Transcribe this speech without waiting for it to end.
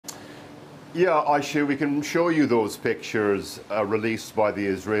Yeah, Aisha, we can show you those pictures released by the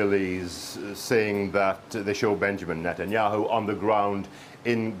Israelis saying that they show Benjamin Netanyahu on the ground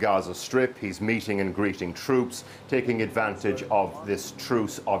in Gaza Strip. He's meeting and greeting troops, taking advantage of this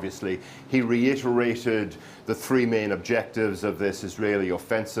truce, obviously. He reiterated the three main objectives of this Israeli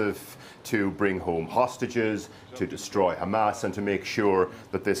offensive: to bring home hostages, to destroy Hamas, and to make sure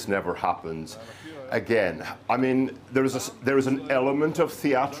that this never happens again. I mean, there is an element of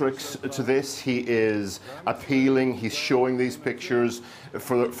theatrics to this. He is appealing, he's showing these pictures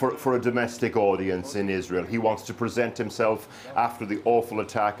for a domestic audience in Israel. He wants to present himself after the awful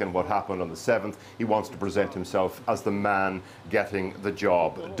attack and what happened on the 7th. He wants to present himself as the man getting the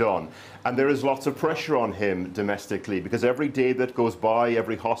job done. And there is lots of pressure on him domestically, because every day that goes by,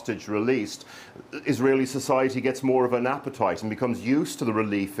 every hostage released, Israeli society gets more of an appetite and becomes used to the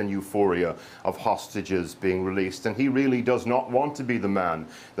relief and euphoria of hostages being released. And he really does not want to be the man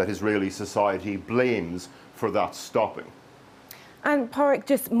that Israeli society blames for that stopping. And Paraic,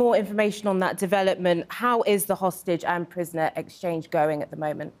 just more information on that development. How is the hostage and prisoner exchange going at the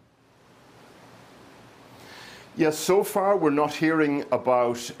moment? Yes, so far we're not hearing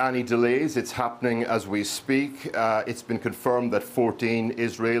about any delays. It's happening as we speak. It's been confirmed that 14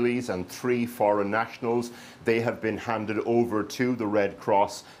 Israelis and 3 foreign nationals, they have been handed over to the Red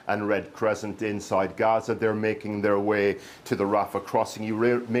Cross and Red Crescent inside Gaza. They're making their way to the Rafah crossing.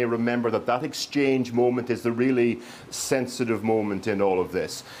 You may remember that that exchange moment is the really sensitive moment in all of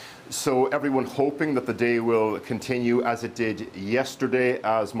this. So everyone hoping that the day will continue as it did yesterday,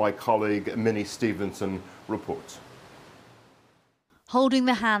 as my colleague Minnie Stevenson reports. Holding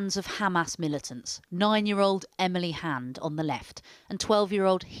the hands of Hamas militants, 9-year-old Emily Hand on the left and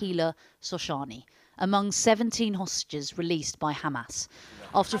 12-year-old Hila Soshani, among 17 hostages released by Hamas.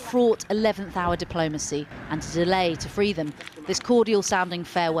 After fraught 11th-hour diplomacy and a delay to free them, this cordial-sounding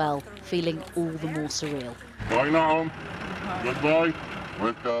farewell feeling all the more surreal. Bye now. Goodbye.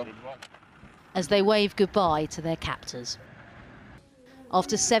 As they wave goodbye to their captors.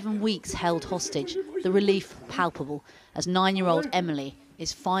 After 7 weeks held hostage, the relief palpable as 9-year-old Emily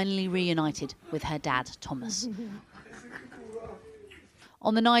is finally reunited with her dad, Thomas.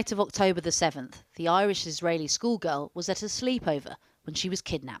 On the night of October the 7th, the Irish-Israeli schoolgirl was at a sleepover when she was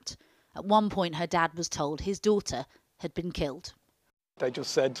kidnapped. At one point, her dad was told his daughter had been killed. They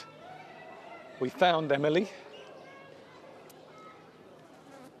just said, "We found Emily.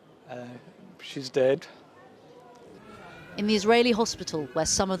 She's dead." In the Israeli hospital, where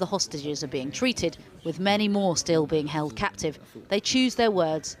some of the hostages are being treated, with many more still being held captive, they choose their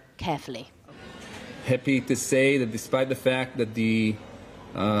words carefully. Happy to say that despite the fact that the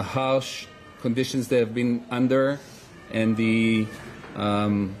harsh conditions they have been under and the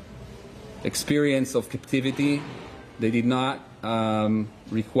experience of captivity, they did not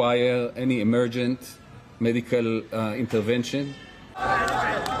require any emergent medical intervention.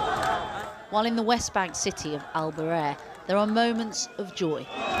 While in the West Bank city of Al-Barer, there are moments of joy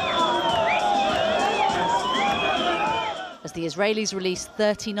as the Israelis release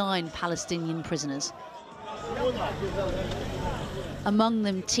 39 Palestinian prisoners. Among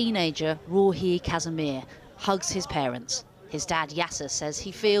them, teenager Rohi Kazimir hugs his parents. His dad Yasser says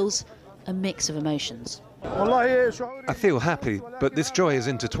he feels a mix of emotions. I feel happy, but this joy is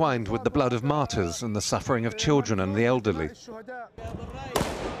intertwined with the blood of martyrs and the suffering of children and the elderly.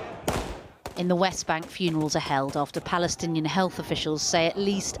 In the West Bank, funerals are held after Palestinian health officials say at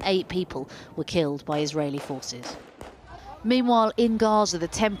least 8 people were killed by Israeli forces. Meanwhile, in Gaza, the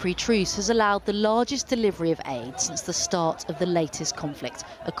temporary truce has allowed the largest delivery of aid since the start of the latest conflict,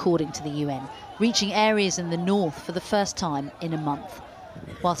 according to the UN, reaching areas in the north for the first time in a month.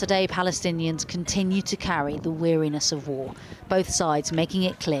 While today Palestinians continue to carry the weariness of war, both sides making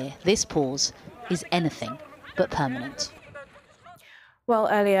it clear this pause is anything but permanent. Well,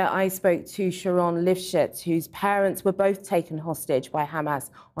 earlier I spoke to Sharon Lifshitz, whose parents were both taken hostage by Hamas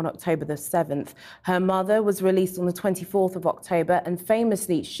on October the 7th. Her mother was released on the 24th of October and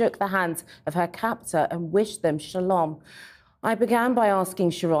famously shook the hands of her captor and wished them shalom. I began by asking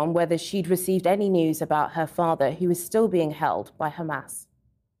Sharon whether she'd received any news about her father, who is still being held by Hamas.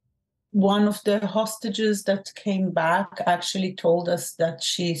 One of the hostages that came back actually told us that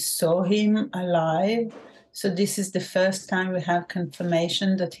she saw him alive. So this is the first time we have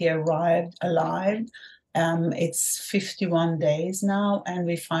confirmation that he arrived alive. It's 51 days now, and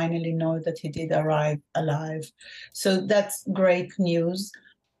we finally know that he did arrive alive. So that's great news.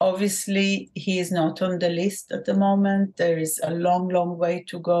 Obviously, he is not on the list at the moment. There is a long, long way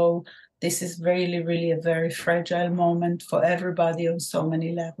to go. This is really, really a very fragile moment for everybody on so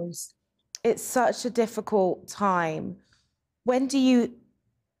many levels. It's such a difficult time. When do you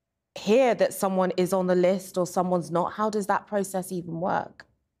hear that someone is on the list or someone's not? How does that process even work?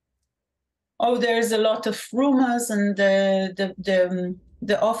 Oh, there's a lot of rumors, and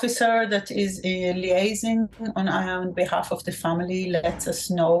the officer that is liaising on behalf of the family lets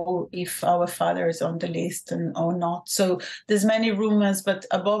us know if our father is on the list or not. So there's many rumors, but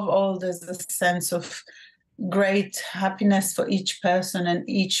above all, there's a sense of great happiness for each person and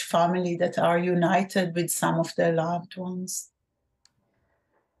each family that are united with some of their loved ones.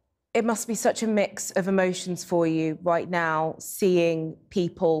 It must be such a mix of emotions for you right now, seeing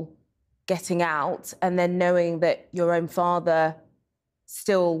people getting out and then knowing that your own father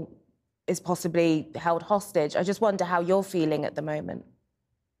still is possibly held hostage. I just wonder how you're feeling at the moment.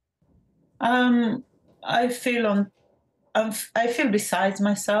 I feel besides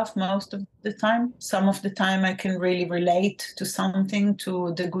myself most of the time. Some of the time I can really relate to something,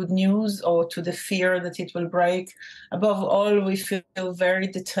 to the good news or to the fear that it will break. Above all, we feel very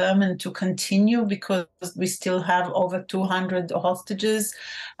determined to continue because we still have over 200 hostages,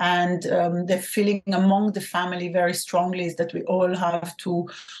 and the feeling among the family very strongly is that we all have to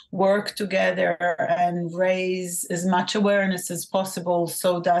work together and raise as much awareness as possible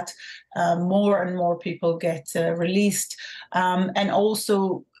so that more and more people get released. And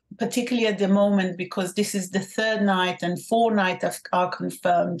also, particularly at the moment, because this is the third night and 4 nights are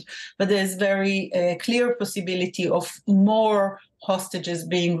confirmed, but there's very clear possibility of more hostages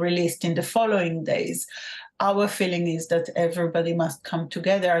being released in the following days. Our feeling is that everybody must come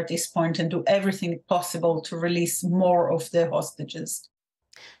together at this point and do everything possible to release more of the hostages.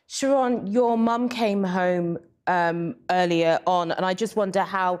 Sharon, your mum came home earlier on, and I just wonder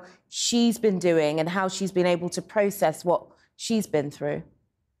how she's been doing and how she's been able to process what she's been through.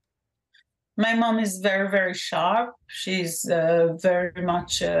 My mom is very, very sharp. She's very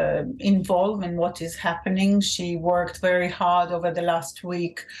much involved in what is happening. She worked very hard over the last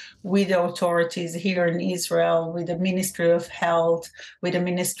week with the authorities here in Israel, with the Ministry of Health, with the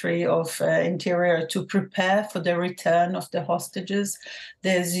Ministry of Interior to prepare for the return of the hostages.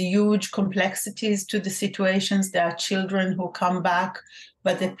 There's huge complexities to the situations. There are children who come back,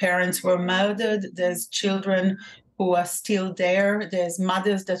 but the parents were murdered. There's children who are still there. There's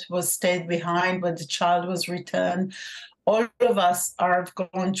mothers that was stayed behind when the child was returned. All of us are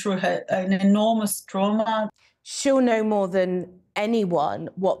going through an enormous trauma. She'll know more than anyone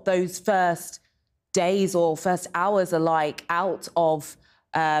what those first days or first hours are like out of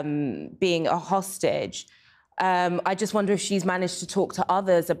being a hostage. I just wonder if she's managed to talk to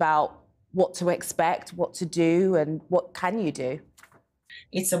others about what to expect, what to do, and what can you do?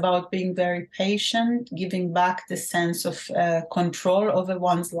 It's about being very patient, giving back the sense of control over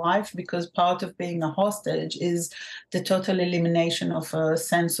one's life, because part of being a hostage is the total elimination of a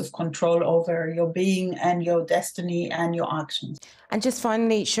sense of control over your being and your destiny and your actions. And just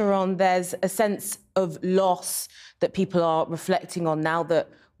finally, Sharon, there's a sense of loss that people are reflecting on now that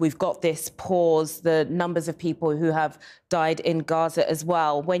we've got this pause, the numbers of people who have died in Gaza as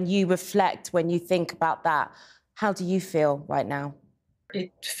well. When you reflect, when you think about that, how do you feel right now?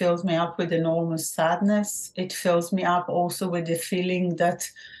 It fills me up with enormous sadness. It fills me up also with the feeling that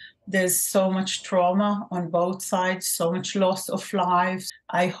there's so much trauma on both sides, so much loss of lives.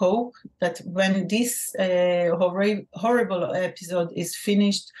 I hope that when this horrible episode is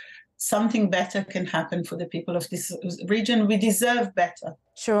finished, something better can happen for the people of this region. We deserve better.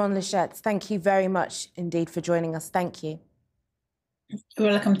 Sharon Lischetz, thank you very much indeed for joining us. Thank you. You're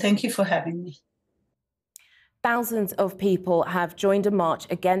welcome. Thank you for having me. Thousands of people have joined a march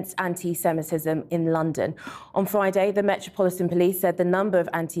against anti-Semitism in London. On Friday, the Metropolitan Police said the number of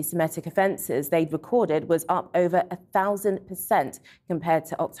anti-Semitic offences they'd recorded was up over 1,000% compared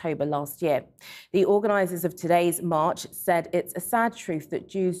to October last year. The organisers of today's march said it's a sad truth that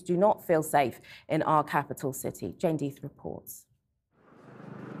Jews do not feel safe in our capital city. Jane Deeth reports.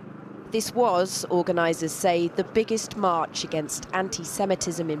 This was, organisers say, the biggest march against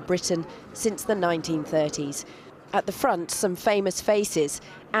anti-Semitism in Britain since the 1930s. At the front, some famous faces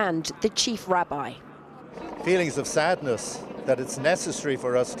and the chief rabbi. Feelings of sadness that it's necessary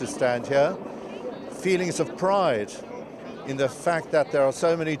for us to stand here. Feelings of pride in the fact that there are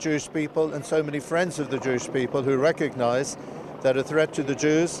so many Jewish people and so many friends of the Jewish people who recognise that a threat to the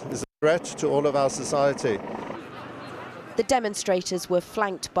Jews is a threat to all of our society. The demonstrators were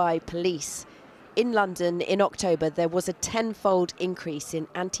flanked by police. In London, in October, there was a 10-fold increase in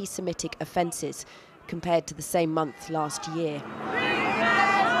anti-Semitic offences compared to the same month last year.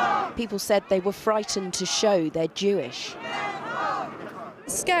 People said they were frightened to show they're Jewish.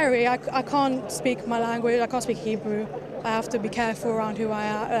 It's scary. I can't speak my language. I can't speak Hebrew. I have to be careful around who I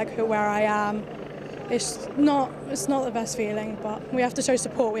am, where I am. It's not the best feeling, but we have to show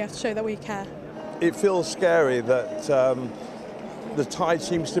support, we have to show that we care. It feels scary that the tide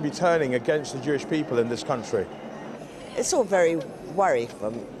seems to be turning against the Jewish people in this country. It's all very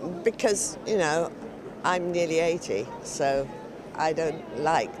worrisome because, you know, I'm nearly 80, so I don't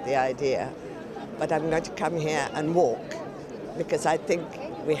like the idea. But I'm going to come here and walk because I think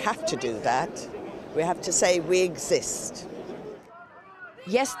we have to do that. We have to say we exist.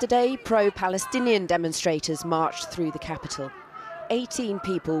 Yesterday, pro-Palestinian demonstrators marched through the capital. 18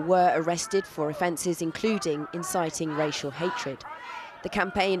 people were arrested for offences including inciting racial hatred. The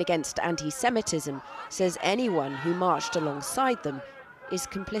campaign against anti-Semitism says anyone who marched alongside them is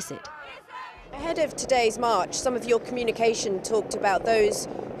complicit. Ahead of today's march, some of your communication talked about those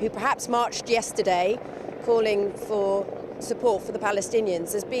who perhaps marched yesterday, calling for support for the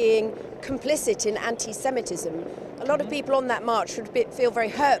Palestinians, as being complicit in anti-Semitism. A lot of people on that march would feel very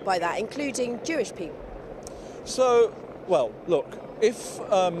hurt by that, including Jewish people. So, well, look, if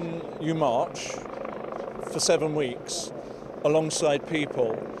you march for 7 weeks alongside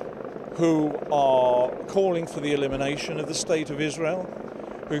people who are calling for the elimination of the State of Israel,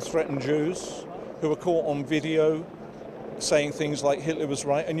 who threaten Jews, who are caught on video saying things like Hitler was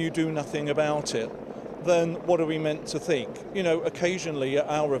right, and you do nothing about it, then what are we meant to think? You know, occasionally at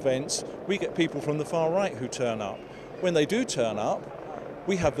our events, we get people from the far right who turn up. When they do turn up,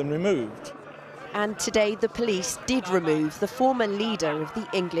 we have them removed. And today the police did remove the former leader of the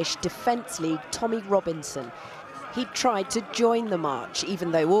English Defence League, Tommy Robinson. He tried to join the march,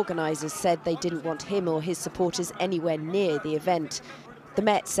 even though organisers said they didn't want him or his supporters anywhere near the event. The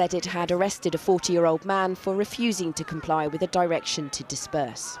Met said it had arrested a 40-year-old man for refusing to comply with a direction to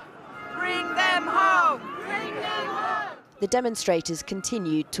disperse. Bring them home! Bring them home! The demonstrators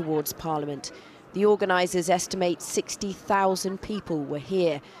continued towards Parliament. The organisers estimate 60,000 people were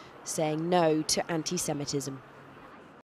here, saying no to anti-Semitism.